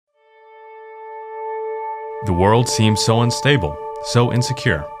The world seems so unstable, so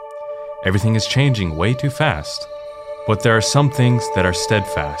insecure. Everything is changing way too fast. But there are some things that are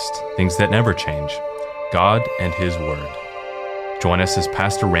steadfast, things that never change. God and His Word. Join us as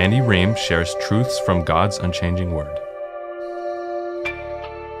Pastor Randy Ream shares truths from God's unchanging Word.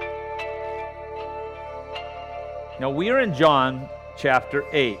 Now we are in John chapter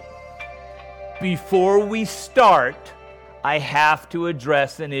 8. Before we start, I have to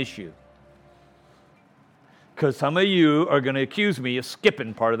address an issue. Because some of you are going to accuse me of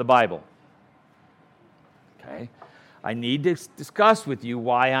skipping part of the Bible. Okay? I need to discuss with you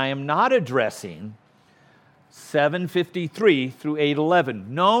why I am not addressing 753 through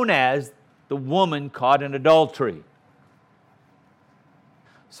 811, known as the woman caught in adultery.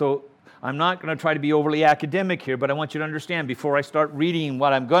 So I'm not going to try to be overly academic here, but I want you to understand before I start reading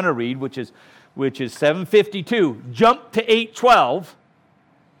what I'm going to read, which is 752, jump to 812,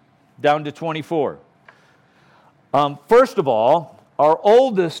 down to 24. First of all, our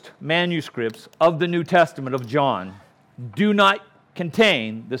oldest manuscripts of the New Testament of John do not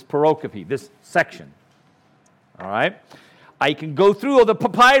contain this pericope, this section. All right? I can go through all the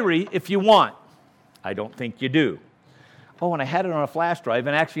papyri if you want. I don't think you do. Oh, and I had it on a flash drive,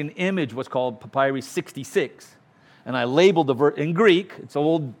 and actually an image was called Papyrus 66. And I labeled the verse in Greek. It's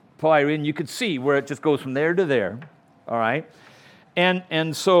old papyri, and you could see where it just goes from there to there. All right?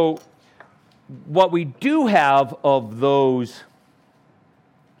 And so what we do have of those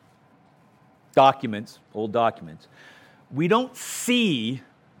documents, old documents, we don't see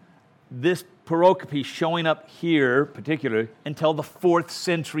this pericope showing up here, particularly, until the 4th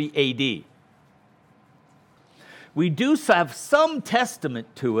century A.D. We do have some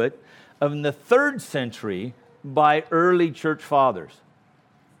testament to it in the 3rd century by early church fathers.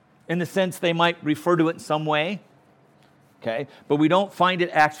 In the sense they might refer to it in some way, okay? But we don't find it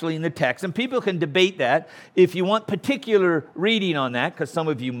actually in the text. And people can debate that. If you want particular reading on that, because some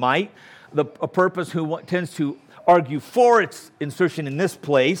of you might, a purpose who tends to argue for its insertion in this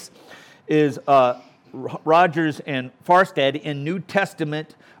place is Rogers and Farstad in New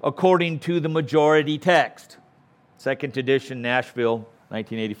Testament according to the majority text. 2nd edition, Nashville,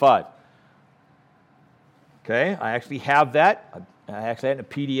 1985. Okay, I actually have that. I actually had it in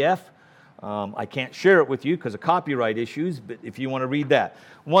a PDF. I can't share it with you because of copyright issues, but if you want to read that.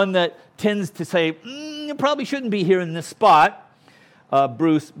 One that tends to say, it probably shouldn't be here in this spot,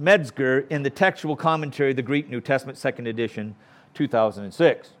 Bruce Metzger in the Textual Commentary of the Greek New Testament, 2nd edition,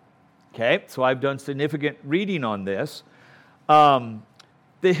 2006. Okay, so I've done significant reading on this.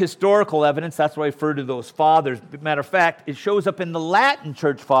 The historical evidence, that's why I refer to those fathers. Matter of fact, it shows up in the Latin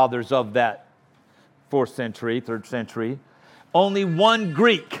church fathers of that 4th century, 3rd century. Only one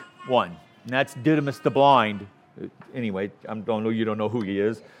Greek one, and that's Didymus the Blind. Anyway, you don't know who he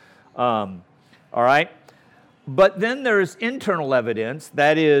is. All right? But then there's internal evidence,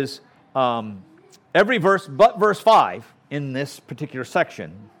 that is every verse but verse 5 in this particular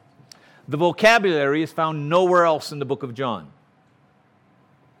section. The vocabulary is found nowhere else in the book of John.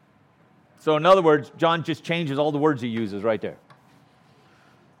 So in other words, John just changes all the words he uses right there.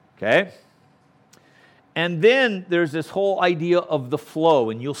 Okay? And then there's this whole idea of the flow,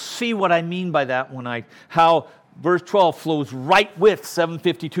 and you'll see what I mean by that how verse 12 flows right with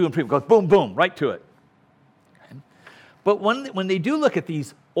 752 and goes boom, boom, right to it. Okay? But when they do look at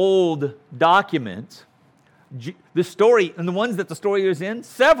these old documents, the story, and the ones that the story is in,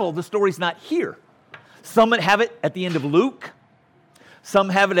 several of the story's not here. Some have it at the end of Luke. Some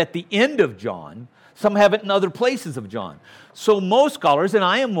have it at the end of John. Some have it in other places of John. So most scholars, and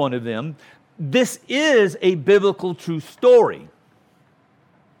I am one of them, this is a biblical true story.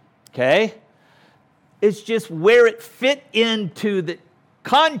 Okay? It's just where it fit into the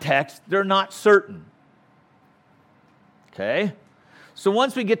context, they're not certain. Okay? So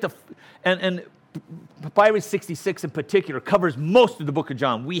once we get to, and Papyrus 66 in particular covers most of the book of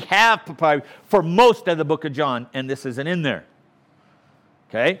John. We have papyrus for most of the book of John, and this isn't in there.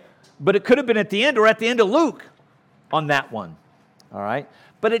 Okay? But it could have been at the end or at the end of Luke on that one. All right?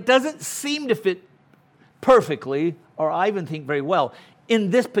 But it doesn't seem to fit perfectly, or I even think very well, in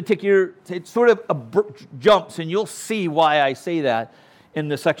this particular, it sort of jumps, and you'll see why I say that in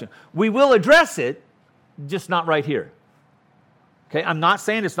this section. We will address it, just not right here. Okay? I'm not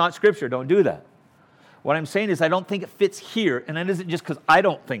saying it's not Scripture. Don't do that. What I'm saying is I don't think it fits here, and it isn't just because I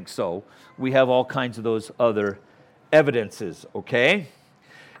don't think so. We have all kinds of those other evidences, okay?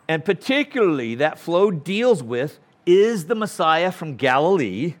 And particularly that flow deals with, is the Messiah from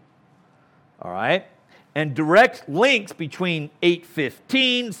Galilee, all right? and direct links between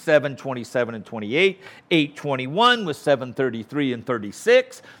 8:15, 7:27 and 28, 8:21 with 7:33 and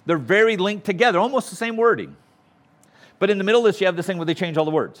 36. They're very linked together, almost the same wording. But in the middle of this, you have this thing where they change all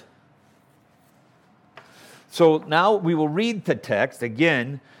the words. So now we will read the text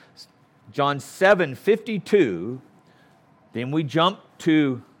again, John 7:52. Then we jump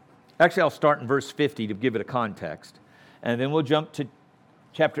to, actually I'll start in verse 50 to give it a context. And then we'll jump to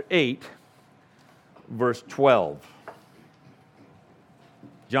chapter 8, verse 12.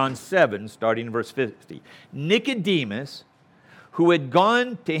 John 7, starting in verse 50. Nicodemus, who had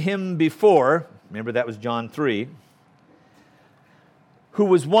gone to him before, remember that was John 3, who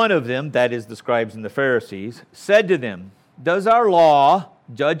was one of them, that is the scribes and the Pharisees, said to them, does our law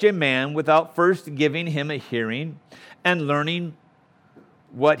judge a man without first giving him a hearing and learning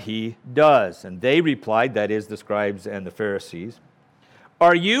what he does? And they replied, that is the scribes and the Pharisees,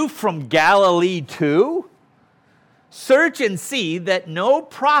 are you from Galilee too? Search and see that no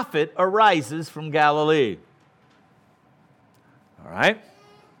prophet arises from Galilee. All right?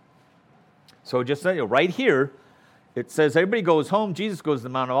 So just right here, it says everybody goes home, Jesus goes to the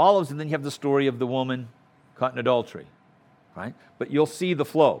Mount of Olives, and then you have the story of the woman caught in adultery. Right? But you'll see the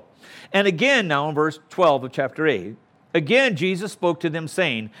flow. And again, now in verse 12 of chapter 8, again Jesus spoke to them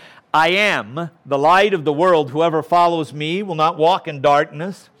saying, I am the light of the world. Whoever follows me will not walk in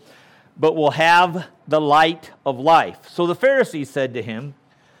darkness, but will have the light of life. So the Pharisees said to him,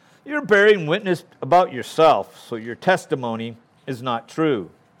 you're bearing witness about yourself, so your testimony is not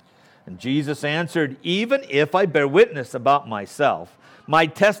true. And Jesus answered, even if I bear witness about myself, my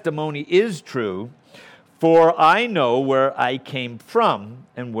testimony is true, for I know where I came from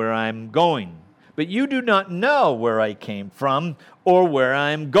and where I am going. But you do not know where I came from or where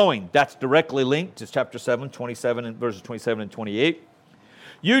I am going. That's directly linked to chapter 7, 27 and verses 27 and 28.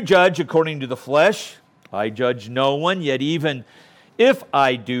 You judge according to the flesh. I judge no one, yet even if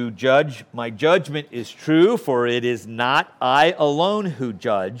I do judge, my judgment is true, for it is not I alone who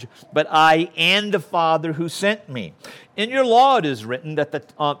judge, but I and the Father who sent me. In your law it is written that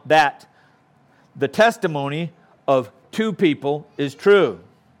the testimony of two people is true.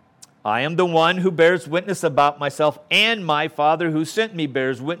 I am the one who bears witness about myself, and my Father who sent me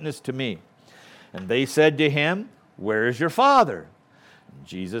bears witness to me. And they said to him, where is your Father? And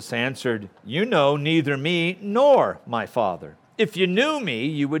Jesus answered, you know neither me nor my Father. If you knew me,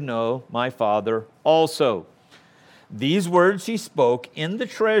 you would know my Father also. These words he spoke in the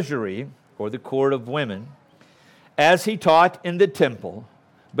treasury, or the court of women, as he taught in the temple.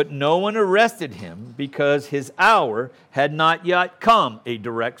 But no one arrested him because his hour had not yet come. A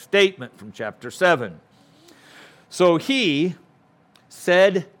direct statement from chapter 7. So he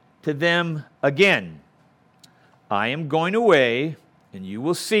said to them again, I am going away, and you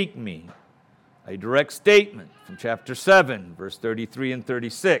will seek me. A direct statement from chapter 7, verse 33 and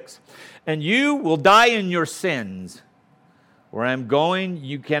 36. And you will die in your sins. Where I am going,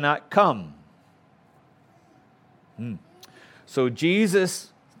 you cannot come. So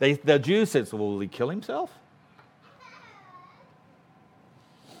Jesus, the Jews said, so will he kill himself?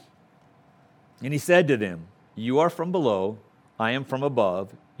 And he said to them, you are from below, I am from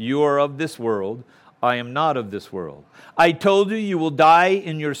above. You are of this world, I am not of this world. I told you, you will die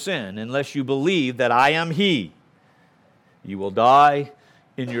in your sin unless you believe that I am he. You will die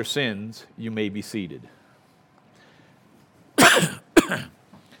in your sins. You may be seated.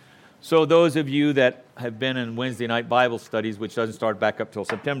 So those of you that have been in Wednesday night Bible studies, which doesn't start back up till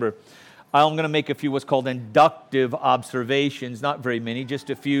September, I'm going to make a few what's called inductive observations, not very many, just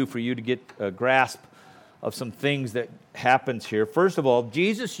a few for you to get a grasp of some things that happens here. First of all,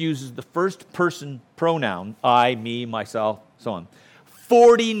 Jesus uses the first person pronoun, I, me, myself, so on,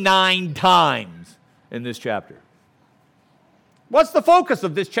 49 times in this chapter. What's the focus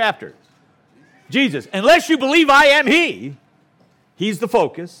of this chapter? Jesus. Unless you believe I am he, he's the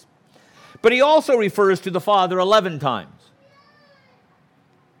focus. But he also refers to the Father 11 times.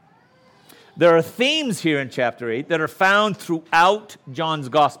 There are themes here in chapter 8 that are found throughout John's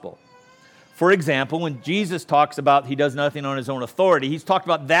gospel. For example, when Jesus talks about he does nothing on his own authority, he's talked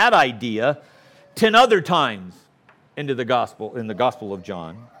about that idea 10 other times in the Gospel of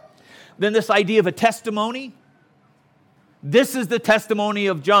John. Then this idea of a testimony. This is the testimony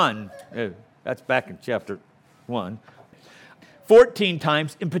of John. That's back in chapter 1. 14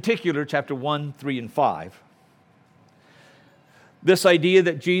 times, in particular, chapter 1, 3, and 5. This idea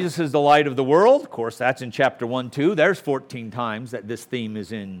that Jesus is the light of the world, of course, that's in chapter 1, 2. There's 14 times that this theme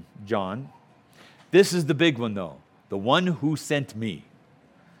is in John. This is the big one, though. The one who sent me.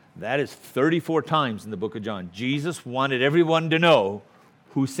 That is 34 times in the book of John. Jesus wanted everyone to know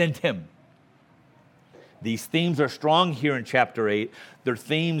who sent him. These themes are strong here in chapter 8. They're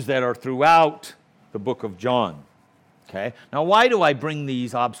themes that are throughout the book of John. Okay? Now, why do I bring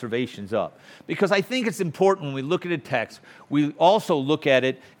these observations up? Because I think it's important when we look at a text, we also look at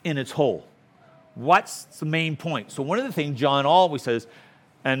it in its whole. What's the main point? So one of the things John always says,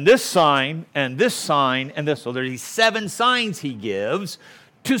 and this sign, and this sign, and this. So there are these 7 signs he gives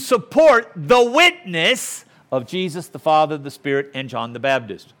to support the witness of Jesus, the Father, the Spirit, and John the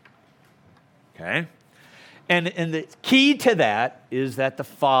Baptist. Okay? And the key to that is that the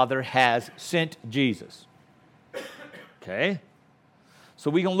Father has sent Jesus. Okay? So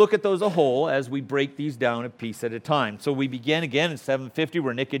we can look at those a whole as we break these down a piece at a time. So we begin again in 750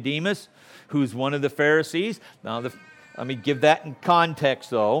 where Nicodemus, who's one of the Pharisees. Now, let me give that in context,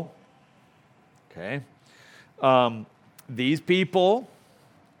 though. Okay? These people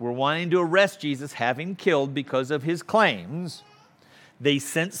were wanting to arrest Jesus, have him killed because of his claims. They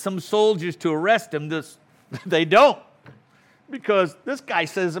sent some soldiers to arrest him. They don't, because this guy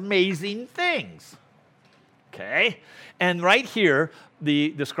says amazing things. Okay? And right here,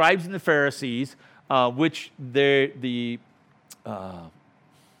 the scribes and the Pharisees, which the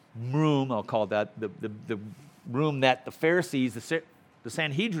room, I'll call that, the room that the Pharisees, the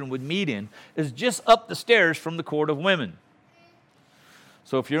Sanhedrin would meet in, is just up the stairs from the court of women.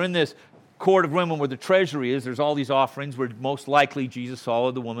 So if you're in this court of women where the treasury is, there's all these offerings where most likely Jesus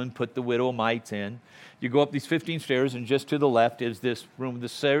saw the woman put the widow mites in. You go up these 15 stairs, and just to the left is this room the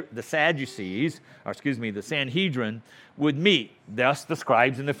Sadducees, or excuse me, the Sanhedrin would meet. Thus, the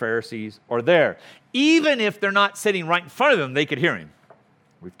scribes and the Pharisees are there. Even if they're not sitting right in front of them, they could hear him.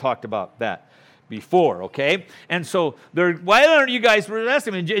 We've talked about that before, okay? And so, why aren't you guys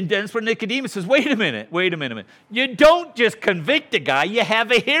arresting him? And that's where Nicodemus says, wait a minute. You don't just convict a guy, you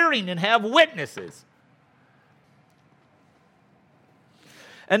have a hearing and have witnesses.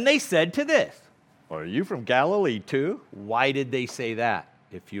 And they said to this, are you from Galilee too? Why did they say that?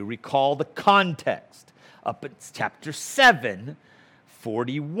 If you recall the context, up at chapter 7,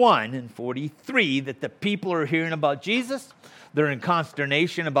 41 and 43, that the people are hearing about Jesus. They're in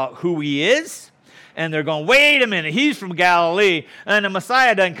consternation about who he is. And they're going, wait a minute, he's from Galilee. And the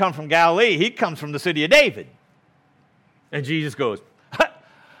Messiah doesn't come from Galilee. He comes from the city of David. And Jesus goes,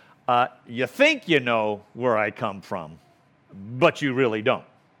 you think you know where I come from, but you really don't.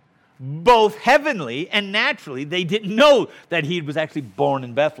 Both heavenly and naturally, they didn't know that he was actually born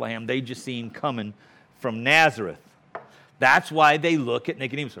in Bethlehem. They just seen him coming from Nazareth. That's why they look at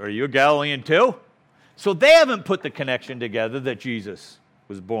Nicodemus. Are you a Galilean too? So they haven't put the connection together that Jesus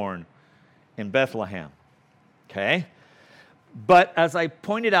was born in Bethlehem. Okay? But as I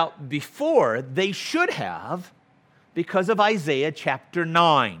pointed out before, they should have, because of Isaiah chapter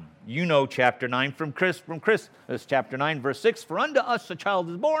 9. You know chapter 9 from Christmas, chapter 9, verse 6. For unto us a child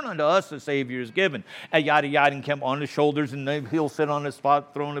is born, unto us a Savior is given. And yada yada, and came on his shoulders, and he'll sit on his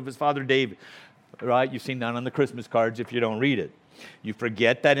throne of his father David. Right? You've seen that on the Christmas cards if you don't read it. You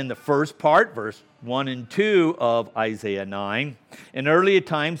forget that in the first part, verse 1 and 2 of Isaiah 9, in earlier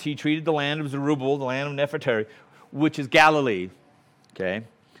times he treated the land of Zerubbabel, the land of Nefertari, which is Galilee. Okay?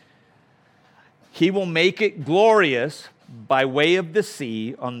 He will make it glorious by way of the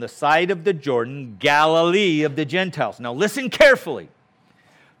sea on the side of the Jordan, Galilee of the Gentiles. Now listen carefully.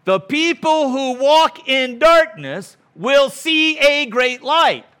 The people who walk in darkness will see a great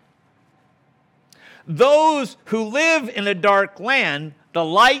light. Those who live in a dark land, the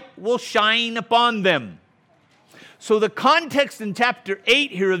light will shine upon them. So the context in chapter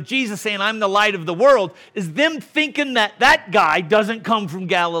 8 here of Jesus saying, I'm the light of the world, is them thinking that that guy doesn't come from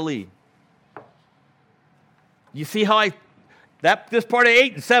Galilee. You see how this part of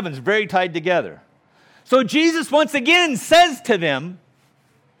 8 and 7 is very tied together. So Jesus once again says to them,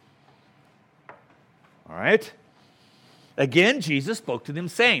 all right, again, Jesus spoke to them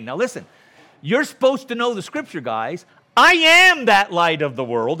saying, now listen, you're supposed to know the scripture, guys. I am that light of the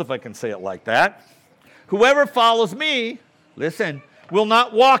world, if I can say it like that. Whoever follows me, listen, will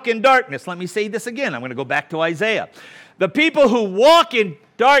not walk in darkness. Let me say this again. I'm going to go back to Isaiah. The people who walk in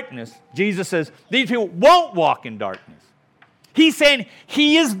darkness, Jesus says, these people won't walk in darkness. He's saying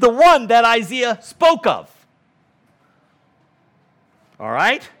he is the one that Isaiah spoke of. All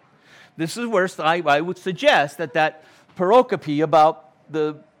right? This is where I would suggest that pericope about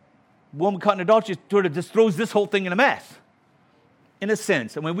the woman caught in adultery sort of just throws this whole thing in a mess, in a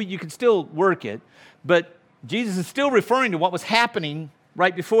sense. I mean, you can still work it, but Jesus is still referring to what was happening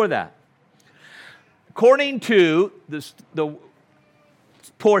right before that. According to the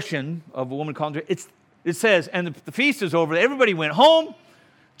portion of a woman caught in adultery, it says, and the feast is over, everybody went home.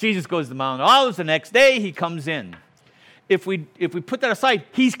 Jesus goes to the Mount of Olives. The next day, he comes in. if we put that aside,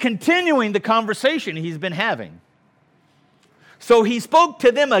 he's continuing the conversation he's been having. So he spoke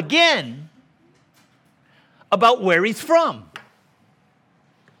to them again about where he's from.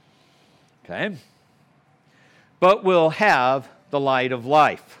 Okay? But will have the light of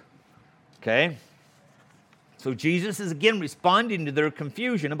life. Okay? So Jesus is again responding to their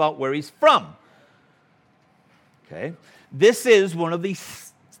confusion about where he's from. Okay? This is one of the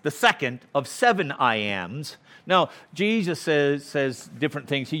second of 7 I ams. Now, Jesus says different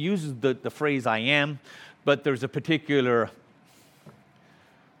things. He uses the phrase I am, but there's a particular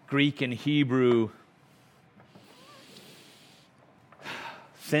Greek and Hebrew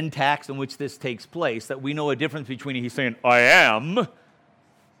syntax in which this takes place that we know a difference between he's saying I am,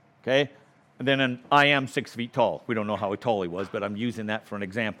 okay, and then an I am 6 feet tall. We don't know how tall he was, but I'm using that for an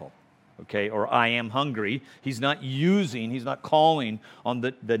example. Okay, or I am hungry. He's not calling on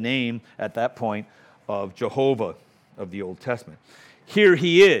the name at that point of Jehovah of the Old Testament. Here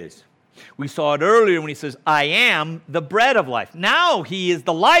he is. We saw it earlier when he says, I am the bread of life. Now he is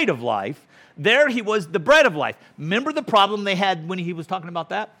the light of life. There he was the bread of life. Remember the problem they had when he was talking about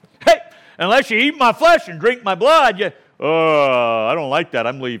that? Hey, unless you eat my flesh and drink my blood, I don't like that.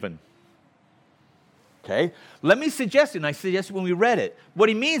 I'm leaving. Okay? Let me suggest it, and I suggested when we read it, what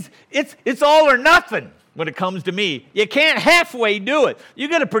he means, it's all or nothing when it comes to me. You can't halfway do it. You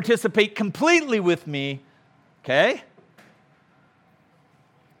got to participate completely with me. Okay?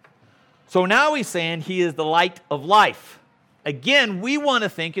 So now he's saying he is the light of life. Again, we want to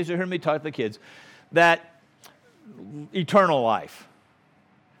think, as you heard me talk to the kids, that eternal life.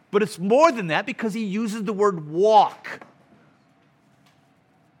 But it's more than that because he uses the word walk.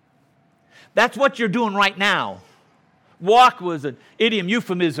 That's what you're doing right now. Walk was an idiom,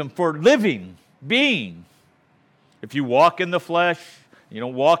 euphemism for living, being. If you walk in the flesh, you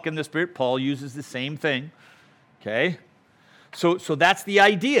don't walk in the spirit. Paul uses the same thing. Okay? So that's the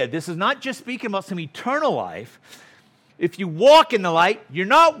idea. This is not just speaking about some eternal life. If you walk in the light, you're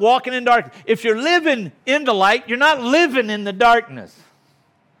not walking in darkness. If you're living in the light, you're not living in the darkness.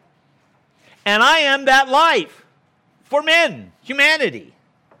 And I am that life for men, humanity.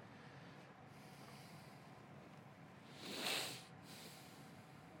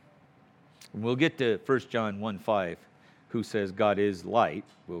 We'll get to 1 John 1:5, who says God is light.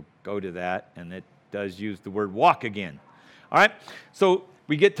 We'll go to that, and it does use the word walk again. All right, so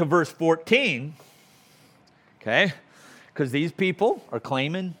we get to verse 14, okay, because these people are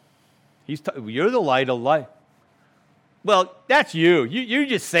claiming, you're the light of life. Well, that's you. You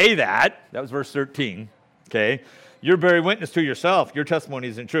just say that. That was verse 13, okay. You're bearing witness to yourself. Your testimony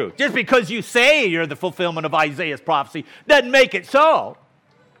isn't true. Just because you say you're the fulfillment of Isaiah's prophecy doesn't make it so.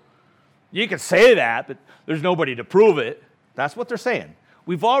 You can say that, but there's nobody to prove it. That's what they're saying.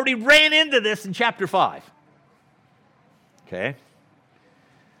 We've already ran into this in chapter 5. Okay?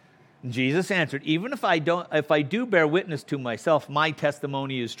 And Jesus answered, even if I do bear witness to myself, my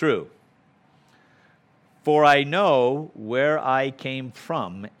testimony is true. For I know where I came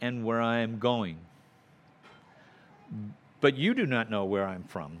from and where I am going. But you do not know where I'm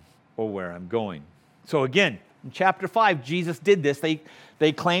from or where I'm going. So again, in chapter 5, Jesus did this.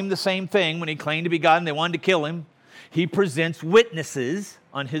 They claimed the same thing when he claimed to be God and they wanted to kill him. He presents witnesses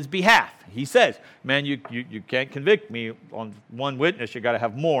on his behalf. He says, man, you can't convict me on one witness. You got to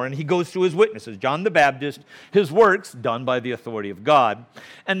have more. And he goes through his witnesses. John the Baptist, his works done by the authority of God.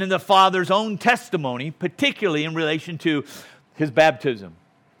 And then the Father's own testimony, particularly in relation to his baptism.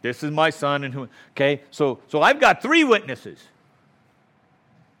 This is my son. And okay, so I've got 3 witnesses.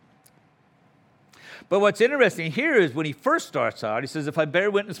 But what's interesting here is when he first starts out, he says, if I bear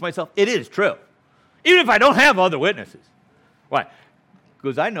witness myself, it is true. Even if I don't have other witnesses. Why?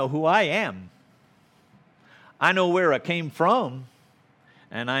 Because I know who I am. I know where I came from,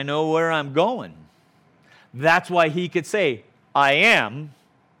 and I know where I'm going. That's why he could say, I am,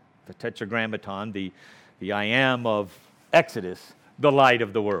 the tetragrammaton, the I am of Exodus, the light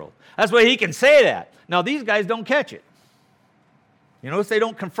of the world. That's why he can say that. Now, these guys don't catch it. You notice they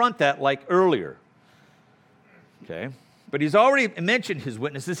don't confront that like earlier. Okay? But he's already mentioned his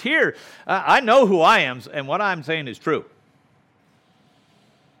witnesses here. I know who I am, and what I'm saying is true.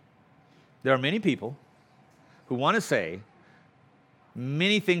 There are many people who want to say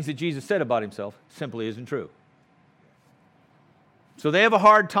many things that Jesus said about himself simply isn't true. So they have a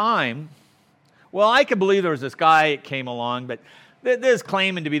hard time. Well, I can believe there was this guy that came along, but this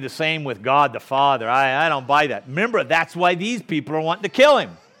claiming to be the same with God the Father, I don't buy that. Remember, that's why these people are wanting to kill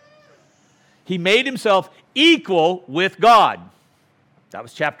him. He made himself equal with God. That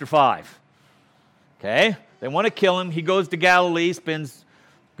was chapter 5. Okay? They want to kill him. He goes to Galilee, spends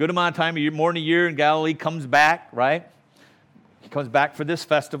a good amount of time, more than a year in Galilee, comes back, right? Comes back for this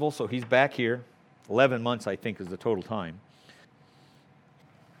festival, so he's back here. 11 months, I think, is the total time.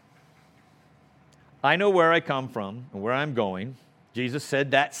 I know where I come from and where I'm going. Jesus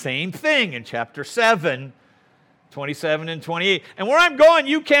said that same thing in chapter 7, 27 and 28. And where I'm going,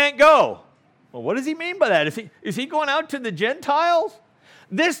 you can't go. Well, what does he mean by that? Is he going out to the Gentiles?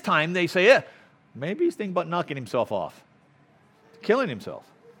 This time they say, yeah, maybe he's thinking about knocking himself off, killing himself.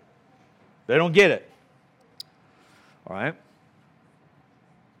 They don't get it. All right?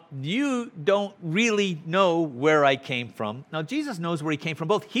 You don't really know where I came from. Now, Jesus knows where he came from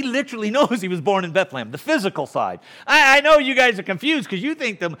both. He literally knows he was born in Bethlehem, the physical side. I know you guys are confused because you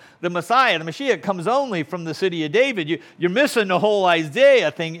think the Messiah, the Mashiach, comes only from the city of David. You're missing the whole Isaiah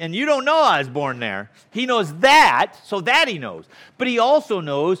thing, and you don't know I was born there. He knows that, so that he knows. But he also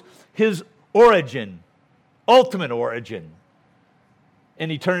knows his origin, ultimate origin,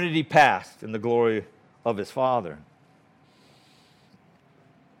 in eternity past, in the glory of his Father.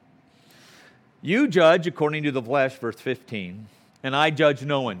 You judge according to the flesh, verse 15, and I judge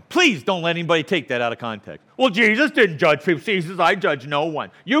no one. Please don't let anybody take that out of context. Well, Jesus didn't judge people. He says, I judge no one.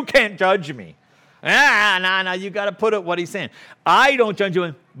 You can't judge me. No, you got to put it what he's saying. I don't judge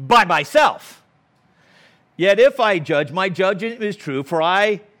you by myself. Yet if I judge, my judgment is true, for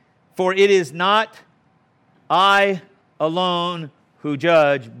it is not I alone who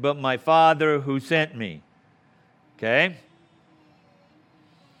judge, but my Father who sent me. Okay?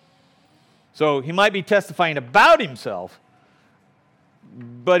 So he might be testifying about himself,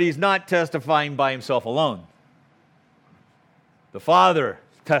 but he's not testifying by himself alone. The Father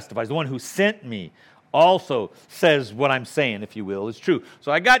testifies. The one who sent me also says what I'm saying, if you will, is true.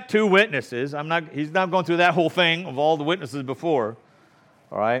 So I got two witnesses. He's not going through that whole thing of all the witnesses before.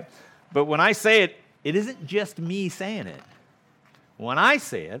 All right? But when I say it, it isn't just me saying it. When I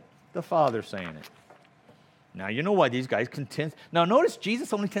say it, the Father's saying it. Now, you know why these guys contend. Now, notice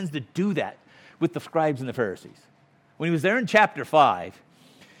Jesus only tends to do that with the scribes and the Pharisees. When he was there in chapter 5,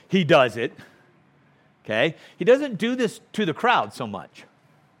 he does it. Okay? He doesn't do this to the crowd so much.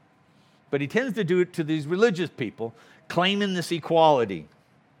 But he tends to do it to these religious people, claiming this equality.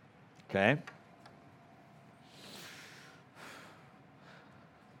 Okay?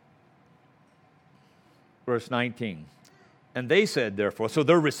 Verse 19. And they said, therefore, so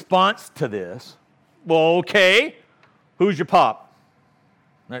their response to this, well, okay, who's your pop?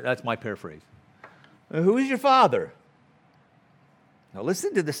 That's my paraphrase. Who is your father? Now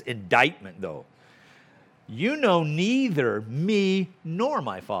listen to this indictment, though. You know neither me nor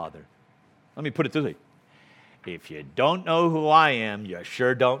my Father. Let me put it this way. If you don't know who I am, you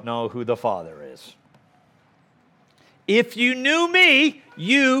sure don't know who the Father is. If you knew me,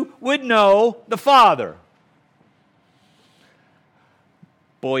 you would know the Father.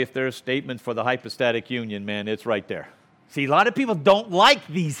 Boy, if there's a statement for the hypostatic union, man, it's right there. See, a lot of people don't like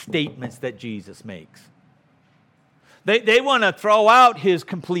these statements that Jesus makes. They want to throw out his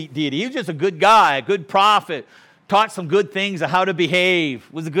complete deity. He was just a good guy, a good prophet, taught some good things of how to behave,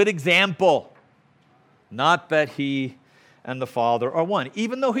 was a good example. Not that he and the Father are one,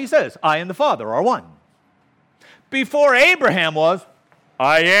 even though he says, I and the Father are one. Before Abraham was,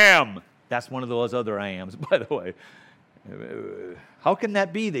 I am. That's one of those other I ams, by the way. How can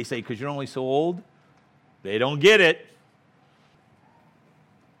that be? They say, because you're only so old. They don't get it.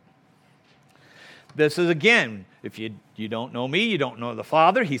 This is, again, if you don't know me, you don't know the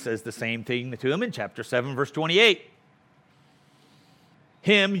Father. He says the same thing to him in chapter 7, verse 28.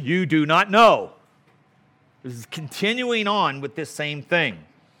 Him you do not know. This is continuing on with this same thing.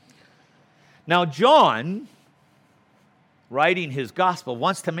 Now, John, writing his gospel,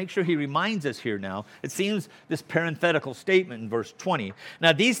 wants to make sure he reminds us here now. It seems this parenthetical statement in verse 20.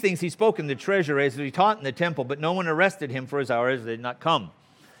 Now, these things he spoke in the treasury as he taught in the temple, but no one arrested him for his hour as they did not come.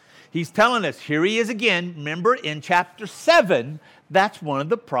 He's telling us, here he is again. Remember, in chapter 7, that's one of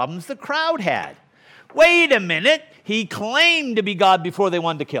the problems the crowd had. Wait a minute. He claimed to be God before they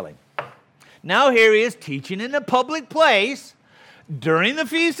wanted to kill him. Now here he is teaching in a public place during the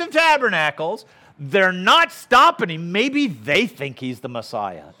Feast of Tabernacles. They're not stopping him. Maybe they think he's the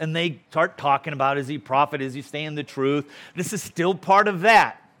Messiah. And they start talking about, is he prophet? Is he saying the truth? This is still part of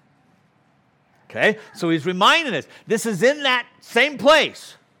that. Okay? So he's reminding us, this is in that same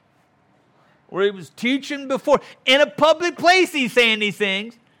place where he was teaching before. In a public place he's saying these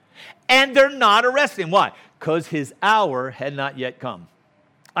things, and they're not arresting him. Why? Because his hour had not yet come.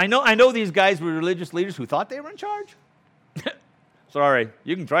 I know these guys were religious leaders who thought they were in charge. Sorry,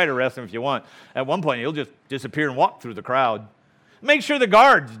 you can try to arrest him if you want. At one point, he'll just disappear and walk through the crowd. Make sure the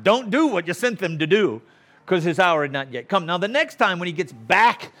guards don't do what you sent them to do, because his hour had not yet come. Now, the next time when he gets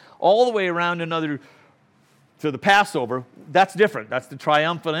back all the way around another to the Passover, that's different. That's the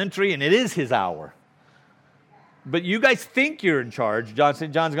triumphal entry, and it is his hour. But you guys think you're in charge. John's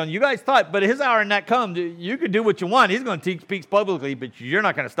going, you guys thought, but his hour and that comes. You can do what you want. He's going to teach peace publicly, but you're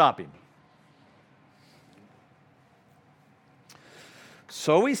not going to stop him.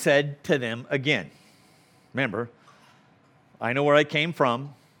 So he said to them again, remember, I know where I came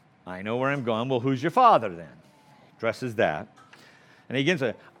from. I know where I'm going. Well, who's your father then? Addresses that. And he again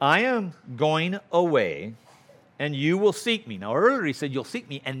said, I am going away, and you will seek me. Now, earlier he said, you'll seek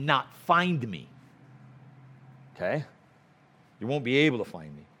me and not find me. Okay? You won't be able to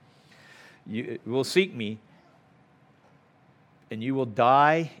find me. You will seek me, and you will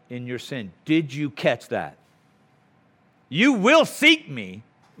die in your sin. Did you catch that? You will seek me,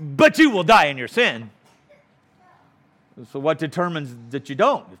 but you will die in your sin. So what determines that you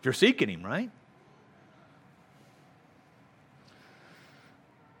don't? If you're seeking him, right?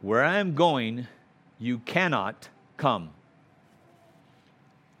 Where I am going, you cannot come.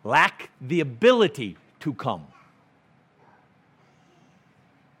 Lack the ability to come.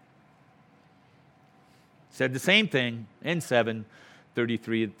 Said the same thing in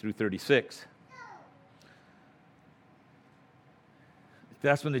 7:33 through 36.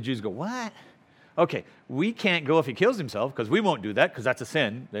 That's when the Jews go, what? Okay, we can't go if he kills himself because we won't do that because that's a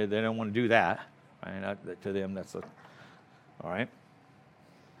sin. They don't want to do that. Right? To them, that's all right.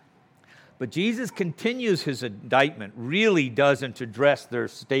 But Jesus continues his indictment, really doesn't address their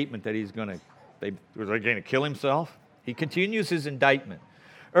statement that he's going to kill himself. He continues his indictment.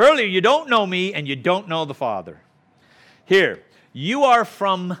 Earlier, you don't know me and you don't know the Father. Here, you are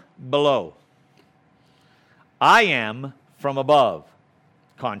from below. I am from above.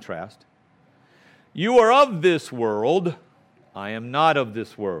 Contrast. You are of this world. I am not of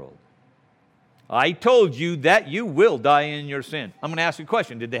this world. I told you that you will die in your sin. I'm going to ask you a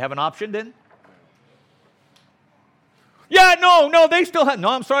question. Did they have an option then? Yeah, no, they still have. No,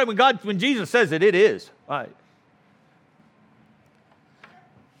 I'm sorry. When Jesus says it, it is. All right.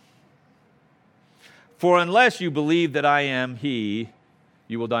 For unless you believe that I am he,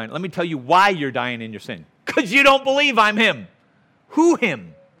 you will die. Let me tell you why you're dying in your sin. Because you don't believe I'm him. Who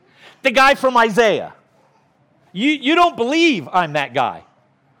him? The guy from Isaiah. You don't believe I'm that guy.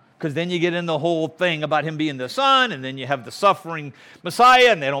 Because then you get in the whole thing about him being the son, and then you have the suffering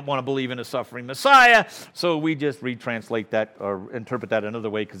Messiah, and they don't want to believe in a suffering Messiah. So we just retranslate that or interpret that another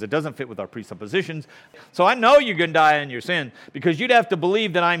way because it doesn't fit with our presuppositions. So I know you're going to die in your sin because you'd have to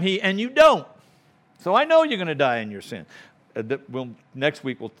believe that I'm he, and you don't. So I know you're going to die in your sin. Next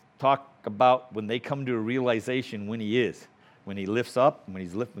week we'll talk about when they come to a realization when he is. When he lifts up,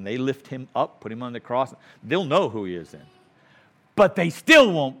 when they lift him up, put him on the cross, they'll know who he is then. But they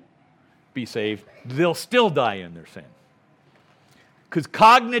still won't be saved. They'll still die in their sin. Because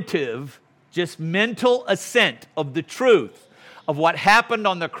cognitive, just mental assent of the truth of what happened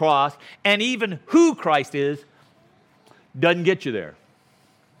on the cross and even who Christ is doesn't get you there.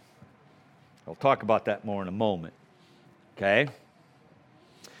 I'll talk about that more in a moment. Okay?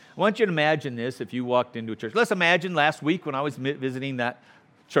 I want you to imagine this if you walked into a church. Let's imagine last week when I was visiting that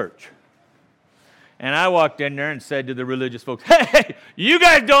church. And I walked in there and said to the religious folks, hey, you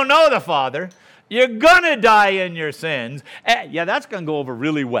guys don't know the Father. You're going to die in your sins. Yeah, that's going to go over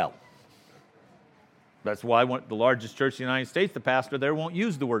really well. That's why the largest church in the United States, the pastor there won't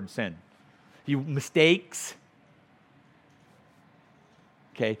use the word sin. Mistakes.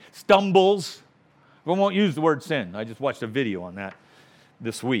 Okay, stumbles. We won't use the word sin. I just watched a video on that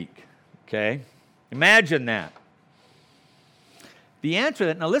this week. Okay? Imagine that. The answer to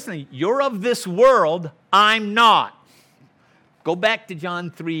that, now listen, you're of this world, I'm not. Go back to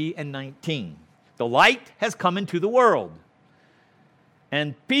John 3:19. The light has come into the world,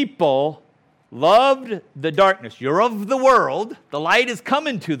 and people loved the darkness. You're of the world, the light has come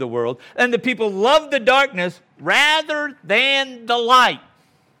into the world, and the people loved the darkness rather than the light.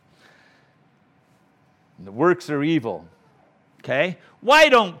 And the works are evil. Okay? Why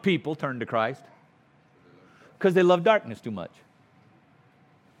don't people turn to Christ? Because they love darkness too much.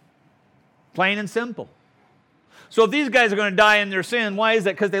 Plain and simple. So if these guys are going to die in their sin, why is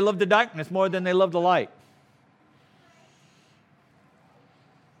that? Because they love the darkness more than they love the light.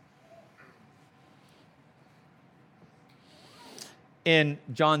 In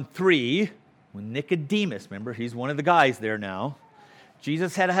John 3, when Nicodemus, remember, he's one of the guys there now,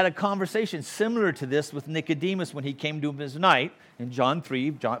 Jesus had a conversation similar to this with Nicodemus when he came to him his night in John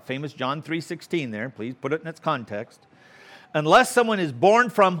 3, famous John 3:16 there. Please put it in its context. Unless someone is born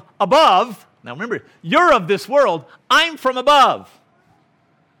from above, now remember, you're of this world, I'm from above.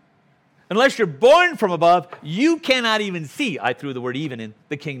 Unless you're born from above, you cannot even see, I threw the word even in,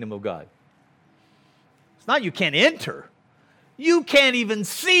 the kingdom of God. It's not you can't enter. You can't even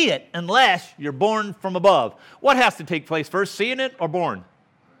see it unless you're born from above. What has to take place first, seeing it or born?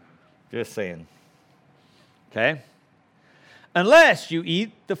 Just saying. Okay? Unless you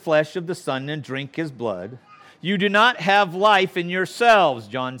eat the flesh of the Son and drink his blood, you do not have life in yourselves.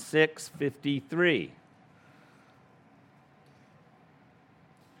 John 6:53.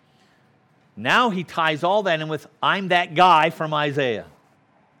 Now he ties all that in with, I'm that guy from Isaiah.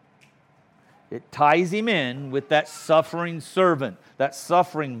 It ties him in with that suffering servant, that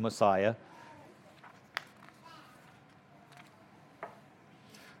suffering Messiah.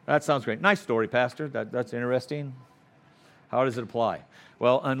 That sounds great. Nice story, Pastor. That's interesting. How does it apply?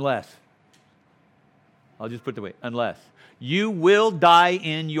 Well, unless. I'll just put it away. Unless. You will die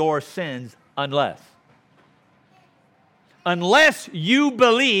in your sins unless. Unless you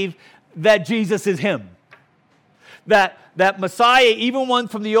believe that Jesus is him. That Messiah, even one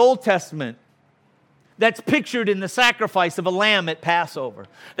from the Old Testament, that's pictured in the sacrifice of a lamb at Passover.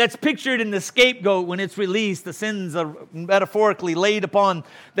 That's pictured in the scapegoat when it's released. The sins are metaphorically laid upon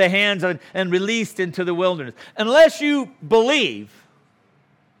the hands and released into the wilderness. Unless you believe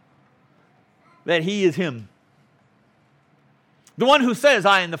that he is him. The one who says,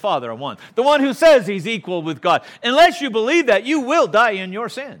 I and the Father are one. The one who says he's equal with God. Unless you believe that, you will die in your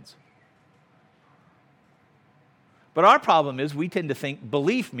sins. But our problem is we tend to think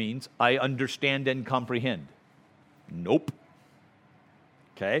belief means I understand and comprehend. Nope.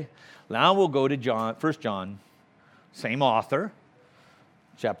 Okay? Now we'll go to 1 John, same author,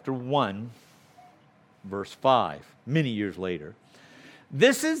 chapter 1, verse 5, many years later.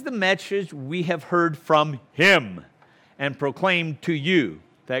 This is the message we have heard from him and proclaimed to you,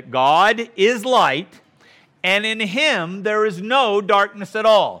 that God is light, and in him there is no darkness at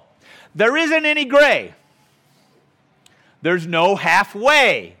all. There isn't any gray. There's no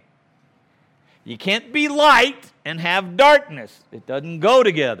halfway. You can't be light and have darkness. It doesn't go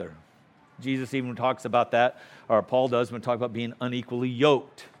together. Jesus even talks about that, or Paul does when he talks about being unequally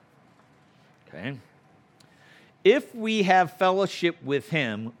yoked. Okay? If we have fellowship with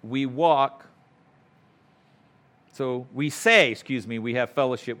him, we have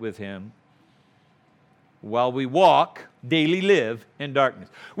fellowship with him while we walk, daily live in darkness.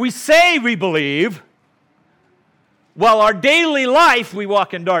 We say we believe, while our daily life, we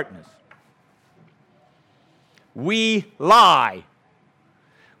walk in darkness. We lie.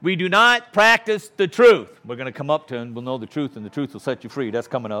 We do not practice the truth. We're going to come up to and we'll know the truth, and the truth will set you free. That's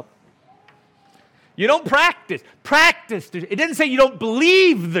coming up. You don't practice. It didn't say you don't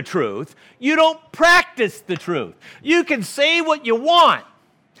believe the truth. You don't practice the truth. You can say what you want,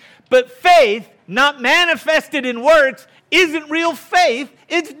 but faith, not manifested in works, isn't real faith.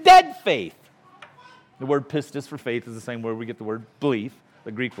 It's dead faith. The word pistis for faith is the same word we get the word belief,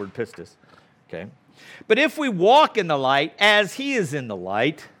 the Greek word pistis. Okay? But if we walk in the light as he is in the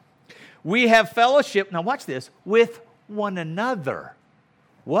light, we have fellowship, now watch this, with one another.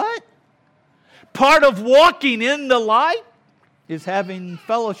 What? Part of walking in the light is having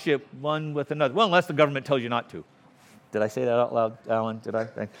fellowship one with another. Well, unless the government tells you not to. Did I say that out loud, Alan? Did I?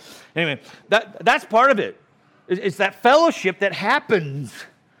 Anyway, that's part of it. It's that fellowship that happens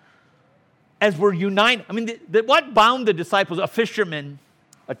as we're united. I mean, what bound the disciples? A fisherman,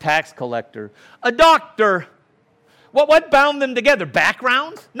 a tax collector, a doctor. What bound them together?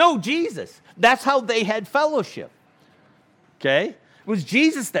 Backgrounds? No, Jesus. That's how they had fellowship. Okay? It was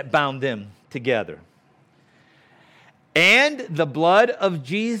Jesus that bound them together. And the blood of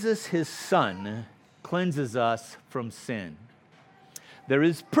Jesus, his Son, cleanses us from sin. There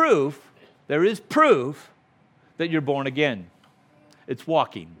is proof that you're born again. It's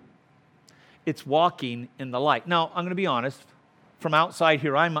walking. It's walking in the light. Now, I'm going to be honest. From outside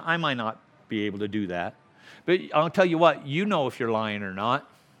here, I might not be able to do that. But I'll tell you what, you know if you're lying or not.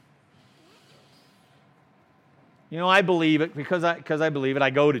 You know, I believe it because I believe it. I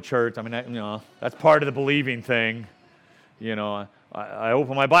go to church. I mean, that's part of the believing thing. You know, I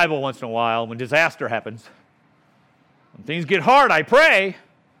open my Bible once in a while when disaster happens. When things get hard, I pray.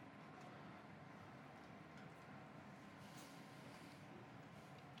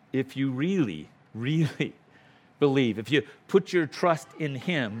 If you really, really believe, if you put your trust in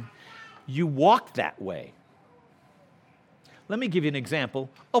him, you walk that way. Let me give you an example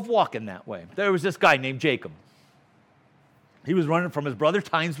of walking that way. There was this guy named Jacob. He was running from his brother.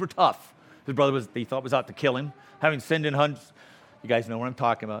 Times were tough. His brother he thought was out to kill him, having sinned in hundreds. You guys know what I'm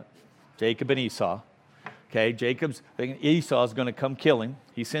talking about. Jacob and Esau. Okay, Jacob's thinking Esau's going to come kill him.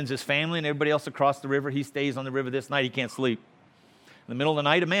 He sends his family and everybody else across the river. He stays on the river this night. He can't sleep. In the middle of the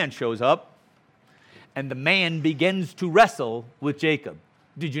night, a man shows up, and the man begins to wrestle with Jacob.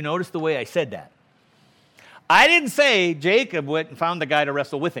 Did you notice the way I said that? I didn't say Jacob went and found the guy to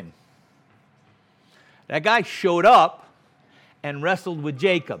wrestle with him. That guy showed up and wrestled with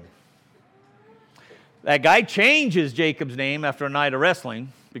Jacob. That guy changes Jacob's name after a night of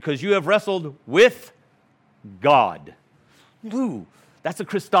wrestling because you have wrestled with God. Ooh, that's a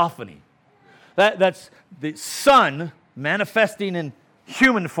Christophany. That's the Son manifesting in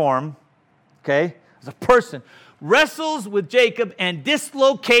human form, okay, as a person, wrestles with Jacob and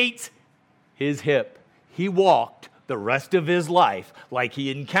dislocates his hip. He walked the rest of his life like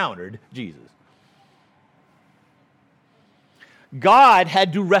he encountered Jesus. God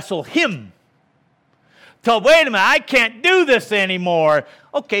had to wrestle him. So, wait a minute, I can't do this anymore.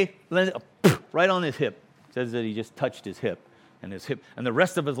 Okay, right on his hip. It says that he just touched his hip, and the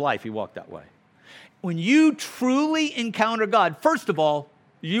rest of his life he walked that way. When you truly encounter God, first of all,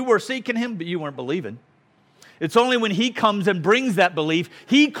 you were seeking him, but you weren't believing. It's only when he comes and brings that belief,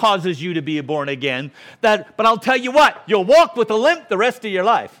 he causes you to be born again. But I'll tell you what, you'll walk with a limp the rest of your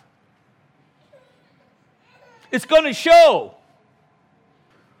life. It's going to show.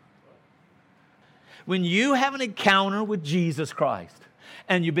 When you have an encounter with Jesus Christ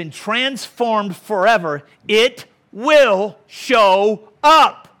and you've been transformed forever, it will show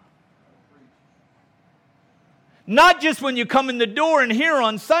up. Not just when you come in the door and here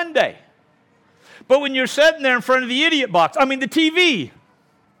on Sunday, but when you're sitting there in front of the idiot box, the TV.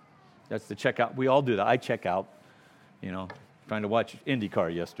 That's the checkout. We all do that. I check out, trying to watch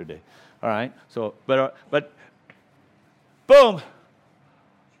IndyCar yesterday. All right? So, but boom.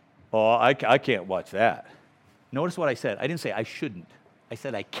 Oh, I can't watch that. Notice what I said. I didn't say I shouldn't. I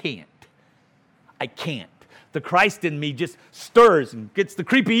said I can't. I can't. The Christ in me just stirs and gets the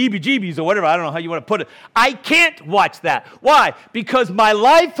creepy heebie-jeebies or whatever. I don't know how you want to put it. I can't watch that. Why? Because my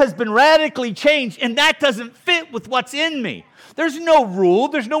life has been radically changed, and that doesn't fit with what's in me. There's no rule.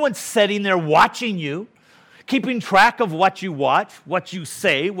 There's no one sitting there watching you, keeping track of what you watch, what you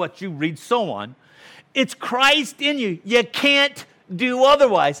say, what you read, so on. It's Christ in you. You can't do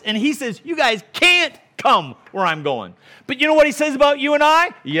otherwise. And he says, you guys can't come where I'm going. But you know what he says about you and I?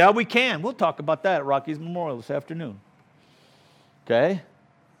 Yeah, we can. We'll talk about that at Rocky's Memorial this afternoon. Okay?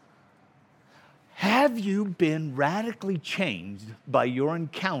 Have you been radically changed by your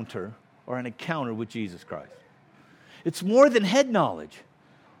encounter or an encounter with Jesus Christ? It's more than head knowledge.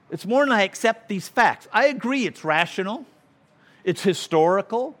 It's more than I accept these facts. I agree it's rational. It's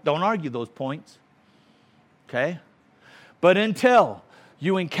historical. Don't argue those points. Okay? But until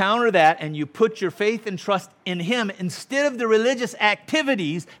you encounter that and you put your faith and trust in him instead of the religious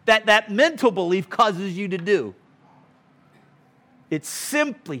activities that mental belief causes you to do. It's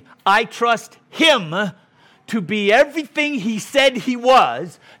simply, I trust him to be everything he said he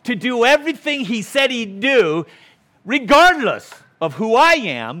was, to do everything he said he'd do, regardless of who I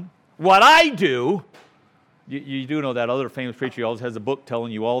am, what I do. You do know that other famous preacher always has a book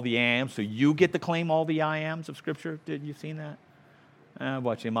telling you all the I ams, so you get to claim all the I ams of Scripture. Did you seen that?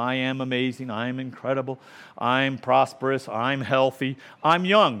 Watch him. I am amazing. I am incredible. I'm prosperous. I'm healthy. I'm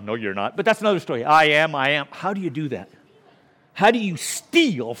young. No, you're not. But that's another story. I am. How do you do that? How do you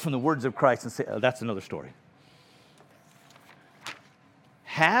steal from the words of Christ and say, oh, that's another story?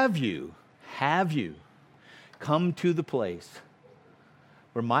 Have you come to the place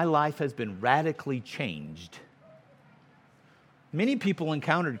where my life has been radically changed? Many people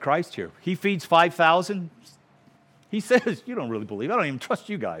encountered Christ here. He feeds 5,000. He says, you don't really believe. I don't even trust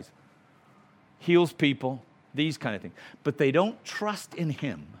you guys. Heals people, these kind of things. But they don't trust in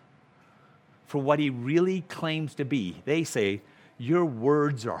him for what he really claims to be. They say, your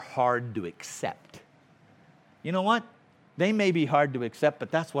words are hard to accept. You know what? They may be hard to accept,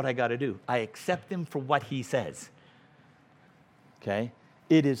 but that's what I got to do. I accept him for what he says. Okay?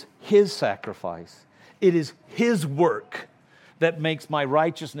 It is his sacrifice. It is his work that makes my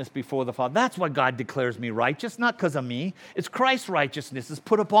righteousness before the Father. That's why God declares me righteous, not because of me. It's Christ's righteousness is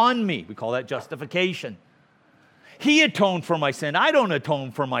put upon me. We call that justification. He atoned for my sin. I don't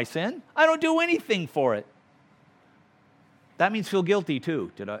atone for my sin. I don't do anything for it. That means feel guilty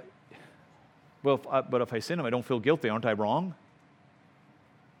too. Did I? Well, but if I sin, I don't feel guilty. Aren't I wrong?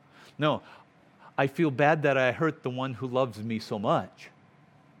 No. I feel bad that I hurt the one who loves me so much.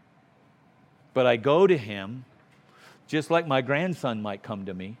 But I go to him just like my grandson might come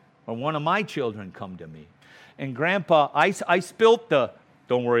to me, or one of my children come to me. And Grandpa, I spilt the,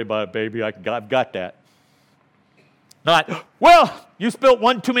 don't worry about it, baby, I've got that. Not, well, you spilt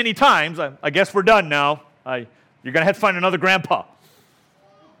one too many times. I guess we're done now. You're going to have to find another grandpa.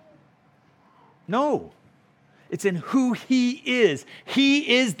 No. It's in who he is.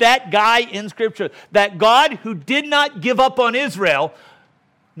 He is that guy in Scripture. That God who did not give up on Israel,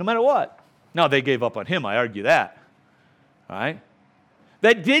 no matter what. Now, they gave up on him, I argue that. All right?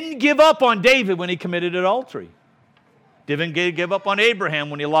 That didn't give up on David when he committed adultery. Didn't give up on Abraham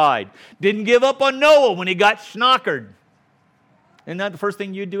when he lied. Didn't give up on Noah when he got schnockered. Isn't that the first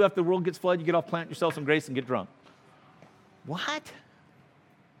thing you do after the world gets flooded? You get off, plant yourself some grace, and get drunk. What?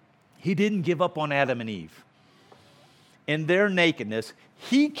 He didn't give up on Adam and Eve. In their nakedness,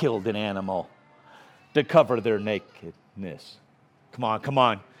 he killed an animal to cover their nakedness. Come on, come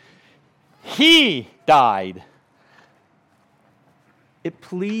on. He died. It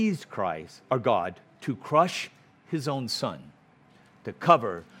pleased Christ, or God, to crush his own son, to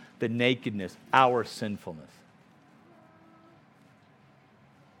cover the nakedness, our sinfulness.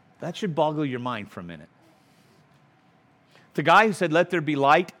 That should boggle your mind for a minute. The guy who said, "Let there be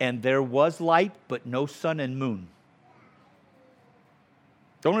light," and there was light, but no sun and moon.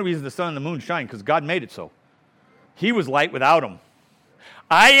 The only reason the sun and the moon shine because God made it so. He was light without them.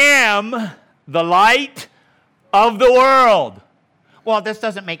 I am the light of the world. Well, this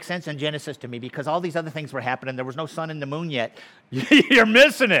doesn't make sense in Genesis to me because all these other things were happening. There was no sun and the moon yet. You're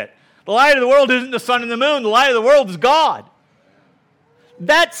missing it. The light of the world isn't the sun and the moon. The light of the world is God.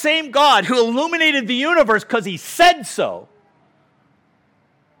 That same God who illuminated the universe because he said so,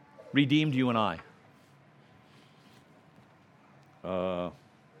 redeemed you and I.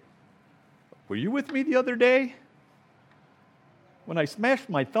 Were you with me the other day when I smashed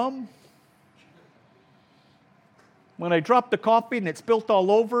my thumb? When I dropped the coffee and it spilt all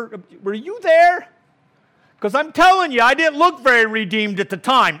over? Were you there? Because I'm telling you, I didn't look very redeemed at the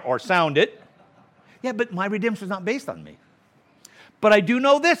time, or sound it. Yeah, but my redemption is not based on me. But I do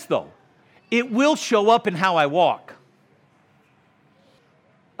know this, though. It will show up in how I walk.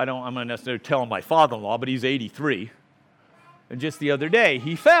 I'm not necessarily telling my father-in-law, but he's 83. And just the other day,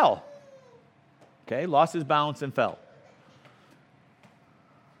 he fell. Okay, lost his balance and fell.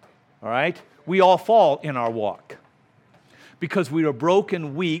 All right? We all fall in our walk. Because we are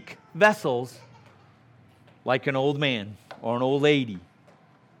broken, weak vessels, like an old man or an old lady.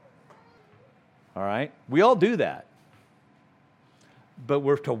 All right? We all do that. But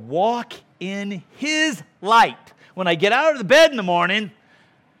we're to walk in his light. When I get out of the bed in the morning,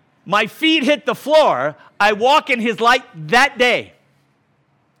 my feet hit the floor, I walk in his light that day.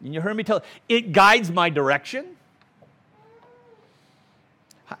 And you heard me tell it guides my direction.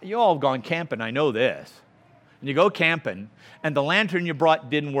 You all have gone camping, I know this. And you go camping, and the lantern you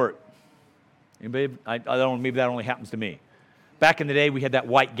brought didn't work. Anybody, I don't know, maybe that only happens to me. Back in the day, we had that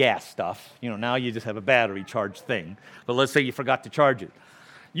white gas stuff. Now you just have a battery charged thing. But let's say you forgot to charge it.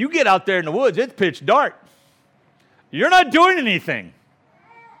 You get out there in the woods, it's pitch dark. You're not doing anything.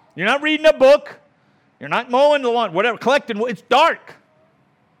 You're not reading a book. You're not mowing the lawn, whatever, collecting. It's dark.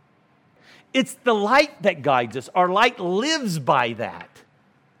 It's the light that guides us. Our light lives by that.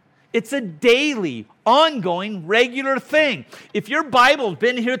 It's a daily, ongoing, regular thing. If your Bible's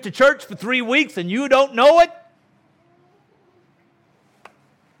been here at the church for 3 weeks and you don't know it,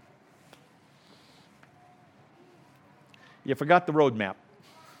 you forgot the road map,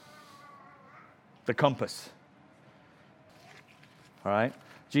 the compass. All right?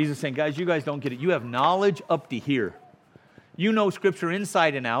 Jesus saying, guys, you guys don't get it. You have knowledge up to here. You know Scripture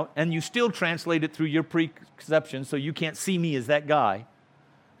inside and out, and you still translate it through your preconception, so you can't see me as that guy.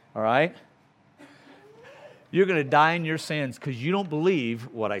 All right? You're going to die in your sins because you don't believe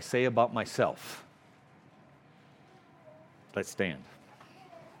what I say about myself. Let's stand.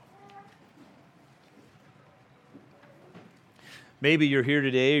 Maybe you're here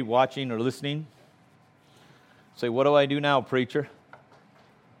today watching or listening. Say, what do I do now, preacher?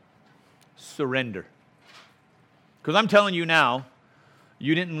 Surrender. Because I'm telling you now,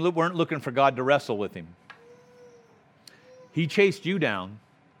 you weren't looking for God to wrestle with him. He chased you down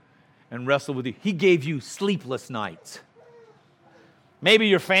and wrestled with you. He gave you sleepless nights. Maybe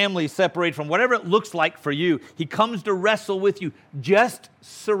your family is separated from whatever it looks like for you. He comes to wrestle with you. Just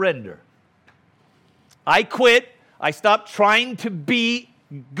surrender. I quit. I stopped trying to be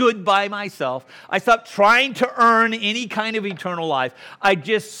good by myself. I stopped trying to earn any kind of eternal life. I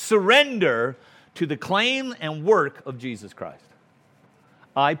just surrender to the claim and work of Jesus Christ.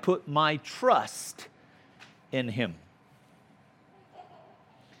 I put my trust in him.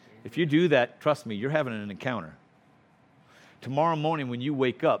 If you do that, trust me, you're having an encounter. Tomorrow morning when you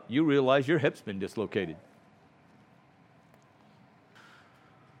wake up, you realize your hip's been dislocated.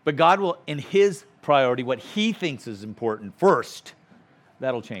 But God will, in his priority, what he thinks is important first,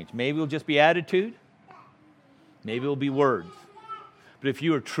 that'll change. Maybe it'll just be attitude. Maybe it'll be words. But if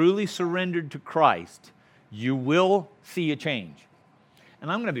you are truly surrendered to Christ, you will see a change.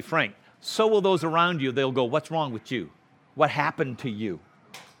 And I'm going to be frank, so will those around you. They'll go, what's wrong with you? What happened to you?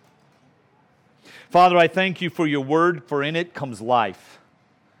 Father, I thank you for your word, for in it comes life.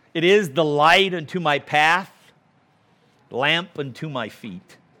 It is the light unto my path, lamp unto my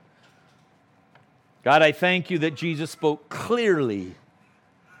feet. God, I thank you that Jesus spoke clearly,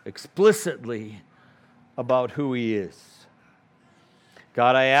 explicitly about who he is.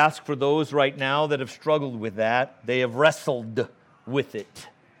 God, I ask for those right now that have struggled with that. They have wrestled with it.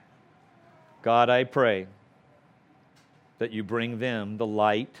 God, I pray that you bring them the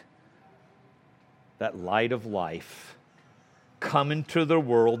light, that light of life. Come into their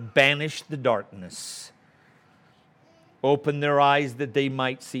world, banish the darkness. Open their eyes that they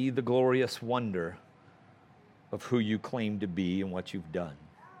might see the glorious wonder of who you claim to be and what you've done.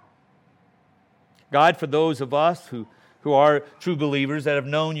 God, for those of us who are true believers that have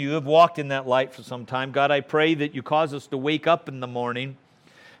known you, have walked in that light for some time, God, I pray that you cause us to wake up in the morning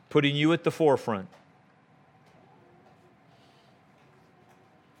putting you at the forefront.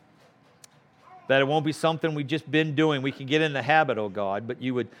 That it won't be something we've just been doing. We can get in the habit, oh God, but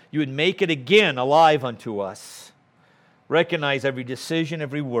you would make it again alive unto us. Recognize every decision,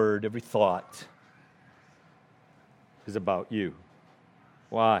 every word, every thought is about you.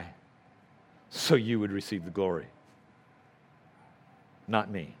 Why? So you would receive the glory. Not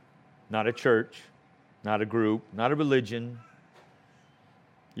me. Not a church. Not a group. Not a religion.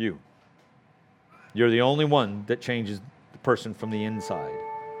 You. You're the only one that changes the person from the inside.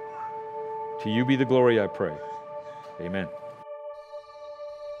 To you be the glory, I pray. Amen.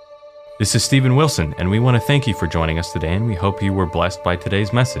 This is Stephen Wilson, and we want to thank you for joining us today, and we hope you were blessed by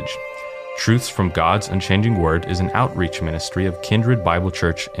today's message. Truths from God's Unchanging Word is an outreach ministry of Kindred Bible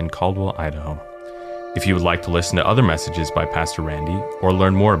Church in Caldwell, Idaho. If you would like to listen to other messages by Pastor Randy or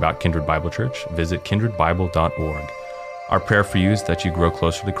learn more about Kindred Bible Church, visit kindredbible.org. Our prayer for you is that you grow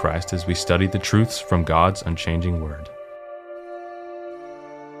closer to Christ as we study the truths from God's unchanging Word.